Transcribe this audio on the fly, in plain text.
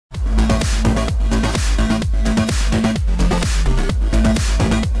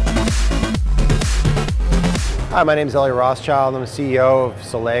Hi, my name is Elie Rothschild. I'm the CEO of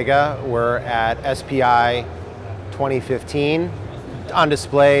Sollega. We're at SPI 2015. On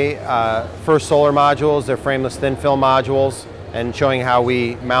display, first solar modules. They're frameless thin film modules, and showing how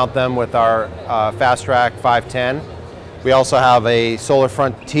we mount them with our Fast Track 510. We also have a Solar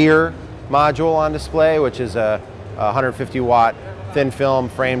Frontier module on display, which is a 150 watt thin film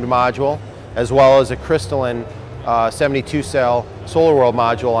framed module, as well as a crystalline 72 cell Solar World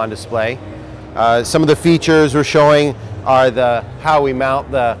module on display. Some of the features we're showing are how we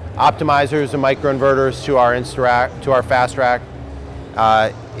mount the optimizers and microinverters to our Fast Track.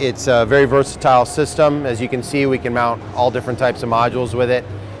 It's a very versatile system. As you can see, we can mount all different types of modules with it.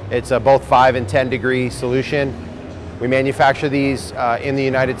 It's a both 5 and 10 degree solution. We manufacture these in the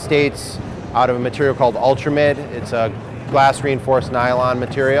United States out of a material called Ultramid. It's a glass reinforced nylon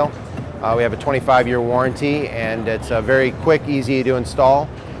material. We have a 25-year warranty, and it's very quick, easy to install.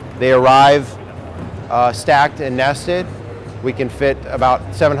 They arrive stacked and nested. We can fit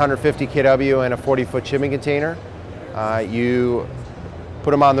about 750 kW in a 40-foot shipping container. You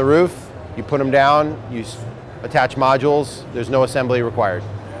put them on the roof, you put them down, you attach modules. There's no assembly required.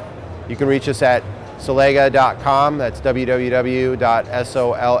 You can reach us at sollega.com. That's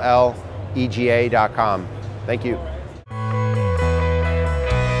www.sollega.com. Thank you.